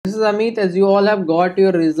This is Amit. As you all have got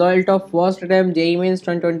your result of first attempt JEE Mains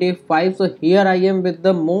 2025. So here I am with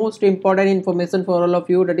the most important information for all of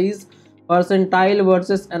you, that is percentile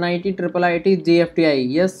versus NIT IIIT GFTI.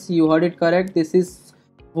 Yes, you heard it correct. This is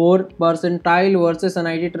for percentile versus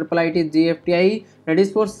NIT IIIT GFTI, that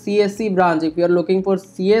is for CSE branch. If you are looking for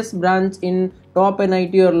CS branch in top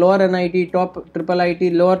NIT or lower NIT, top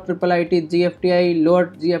IIIT, lower IIIT, GFTI, lower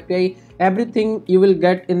GFTI, everything you will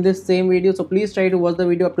get in this same video. So please try to watch the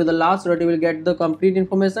video up to the last so that you will get the complete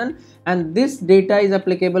information. And this data is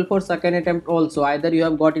applicable for second attempt also. Either you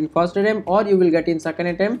have got in first attempt or you will get in second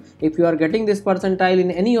attempt. If you are getting this percentile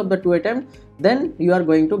in any of the two attempts, then you are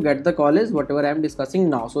going to get the college whatever I am discussing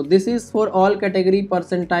now. So this is for all category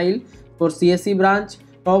percentile for CSE branch,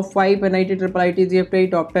 top 5 NIT IIIT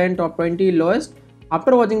GFTI, top 10, top 20 lowest.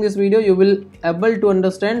 After watching this video, you will able to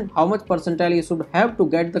understand how much percentile you should have to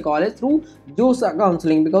get the college through JOSA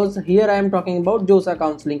counseling, because here I am talking about JOSA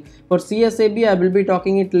counseling. For CSAB, I will be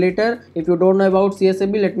talking it later. If you don't know about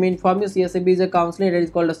CSAB, let me inform you. CSAB is a counseling that is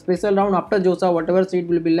called a special round. After JOSA, whatever seat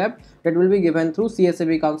will be left, that will be given through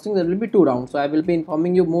CSAB counseling. There will be 2 rounds. So I will be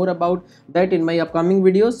informing you more about that in my upcoming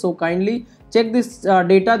videos. So kindly check this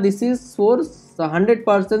data. This is for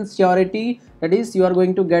 100% surety, that is you are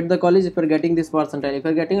going to get the college if you are getting this percentile. If you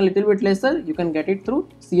are getting a little bit lesser, you can get it through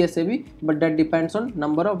CSAB, but that depends on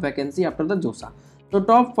number of vacancy after the JOSA. So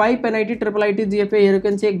top 5 NIT IIIT GFA, here you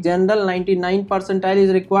can check general 99 percentile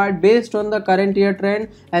is required based on the current year trend,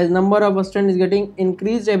 as number of students is getting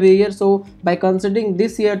increased every year. So by considering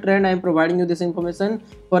this year trend, I am providing you this information.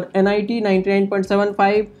 For NIT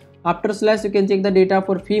 99.75, after slash you can check the data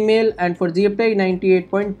for female, and for GFTI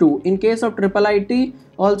 98.2. In case of IIIT,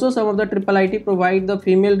 also some of the IIIT provide the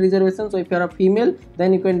female reservation. So if you are a female,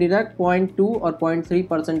 then you can deduct 0.2 or 0.3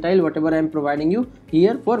 percentile, whatever I am providing you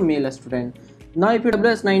here for male student. Now if you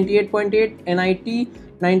WS 98.8, NIT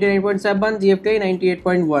 99.7, GFTI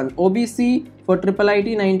 98.1, OBC for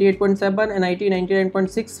IIIT 98.7, NIT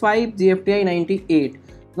 99.65, GFTI 98.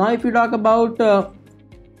 Now if you talk about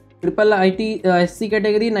IIIT SC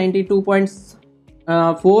category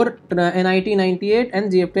 92.4, NIT 98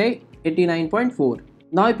 and GFTI 89.4.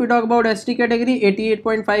 Now if we talk about ST category,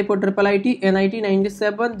 88.5 for IIIT, NIT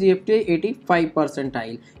 97, GFTI 85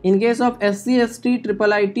 percentile. In case of SC ST,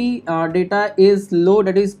 IIIT data is low,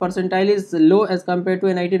 that is percentile is low as compared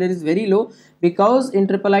to NIT, that is very low, because in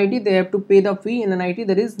IIIT they have to pay the fee. In NIT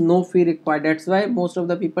there is no fee required. That's why most of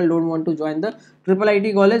the people don't want to join the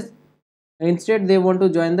IIIT college. Instead they want to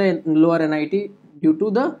join the lower NIT due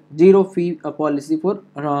to the zero fee policy for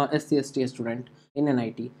SC ST student in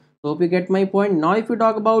NIT. So hope you get my point. Now if you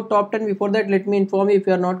talk about top 10, before that let me inform you, if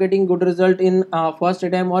you are not getting good result in first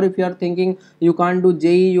attempt, or if you are thinking you can't do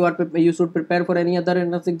JEE, you should prepare for any other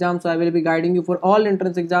entrance exam. So I will be guiding you for all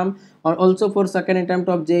entrance exam, or also for second attempt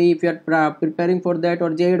of JEE. If you are preparing for that, or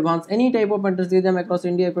JEE advanced, any type of entrance exam across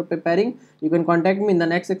India, if you are preparing, you can contact me in the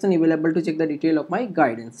next section. You will be able to check the detail of my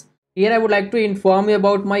guidance. Here I would like to inform you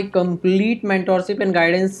about my complete mentorship and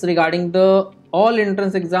guidance regarding the all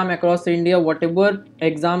entrance exam across India. Whatever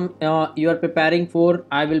exam you are preparing for,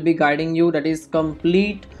 I will be guiding you. That is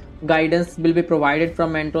complete guidance will be provided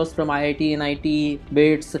from mentors from IIT, NIT,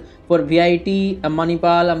 BITS. For VIT,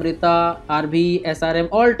 Manipal, Amrita, RB, SRM,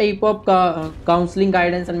 all type of counseling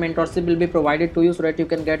guidance and mentorship will be provided to you, so that you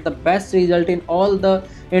can get the best result in all the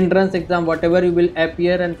entrance exam whatever you will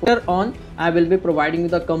appear. And further on, I will be providing you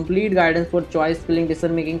the complete guidance for choice filling,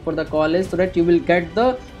 decision making for the college, so that you will get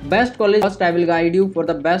the best college. First I will guide you for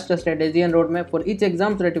the best strategy and roadmap for each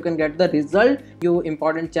exam, so that you can get the result. You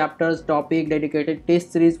important chapters, topic, dedicated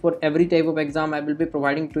test series for every type of exam I will be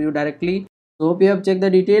providing to you directly. So hope you have checked the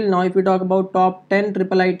detail. Now if we talk about top 10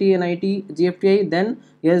 IIIT, NIT, GFTI, then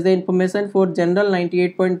here's the information. For general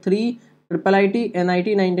 98.3, IIIT, NIT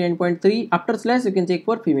 99.3, after slash you can check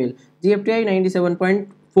for female, GFTI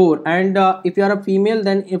 97.4. and if you are a female,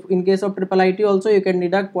 then if in case of IIIT also you can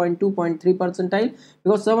deduct 0.2, 0.3 percentile,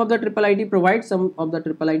 because some of the IIIT provide, some of the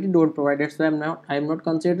IIIT don't provide. That's why I am not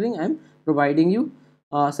considering, I am providing you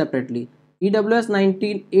separately. EWS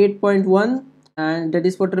 98.1, and that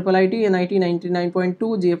is for IIIT, NIT 99.2,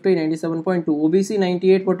 GFTI 97.2, OBC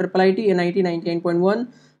 98 for IIIT, NIT 99.1,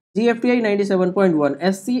 GFTI 97.1,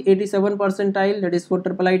 SC 87 percentile, that is for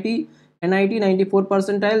IIIT, NIT 94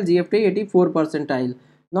 percentile, GFTI 84 percentile.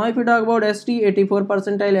 Now if you talk about ST, 84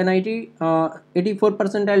 percentile, NIT 84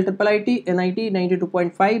 percentile, IIIT, NIT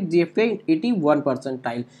 92.5, GFTI 81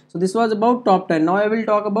 percentile. So this was about top 10. Now I will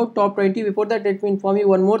talk about top 20. Before that, let me inform you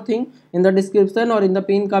one more thing. In the description or in the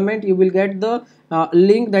pinned comment, you will get the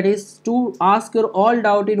link, that is to ask your all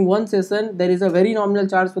doubt in one session. There is a very nominal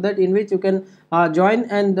charge for that, in which you can join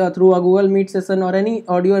and through a Google Meet session or any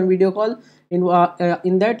audio and video call.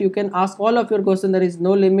 In that you can ask all of your question. There is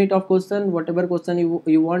no limit of question. Whatever question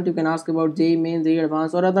you want, you can ask about JEE Mains, JEE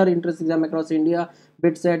Advanced or other entrance exam across India,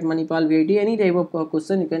 BITSET, Manipal, VIT, any type of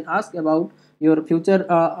question you can ask about your future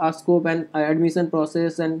scope and admission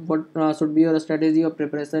process, and what should be your strategy of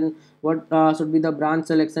preparation, what should be the branch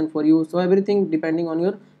selection for you. So everything depending on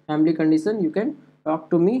your family condition, you can talk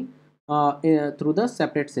to me through the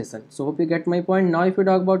separate session. So hope you get my point. Now if you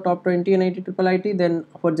talk about top 20 NIT triple IT, then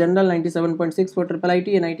for general 97.6 for triple IT,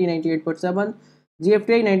 NIT 98.7,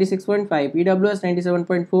 GFTI 96.5, EWS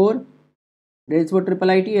 97.4, that is for triple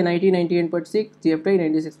IT, NIT 98.6, GFTI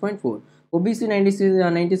 96.4, OBC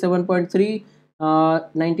 97.3,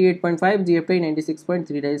 98.5, GFTI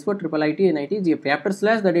 96.3, that is for triple IT, NIT, GFTI. After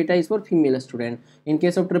slash, the data is for female student. In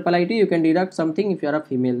case of triple IT, you can deduct something if you are a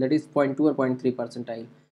female, that is 0.2 or 0.3 percentile.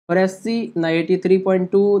 For SC,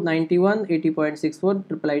 83.2, 91, 80.64,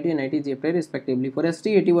 triple IT, NIT, GFTI respectively. For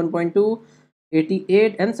ST, 81.2,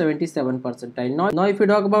 88 and 77 percentile. Now if you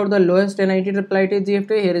talk about the lowest NIT triple IT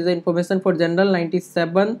GFTI, here is the information for general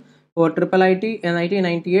 97, for triple IT NIT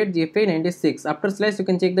 98, GFTI 96. After slash you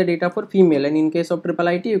can check the data for female, and in case of triple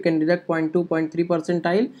IT you can deduct 0.2, 0.3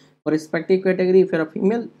 percentile for respective category if you are a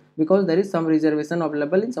female, because there is some reservation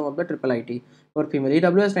available in some of the triple IT for female.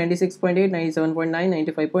 EWS 96.8,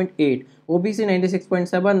 97.9, 95.8, OBC 96.7,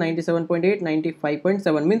 97.8,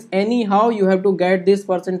 95.7. means anyhow you have to get this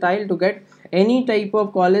percentile to get any type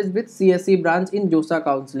of college with CSE branch in JOSA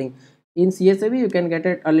counseling. In CSAB you can get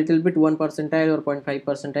it a little bit 1 percentile or 0.5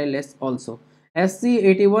 percentile less also. SC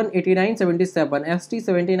 81, 89, 77, ST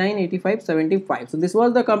 79, 85, 75. So this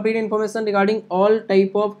was the complete information regarding all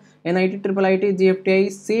type of NIT, triple IT,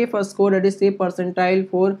 GFTI, safe score, that is safe percentile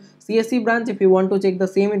for CSE branch. If you want to check the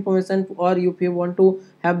same information, or if you want to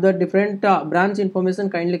have the different branch information,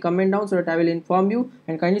 kindly comment down so that I will inform you,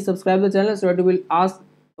 and kindly subscribe the channel so that you will ask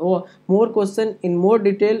more question in more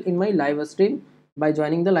detail in my live stream by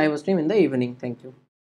joining the live stream in the evening. Thank you.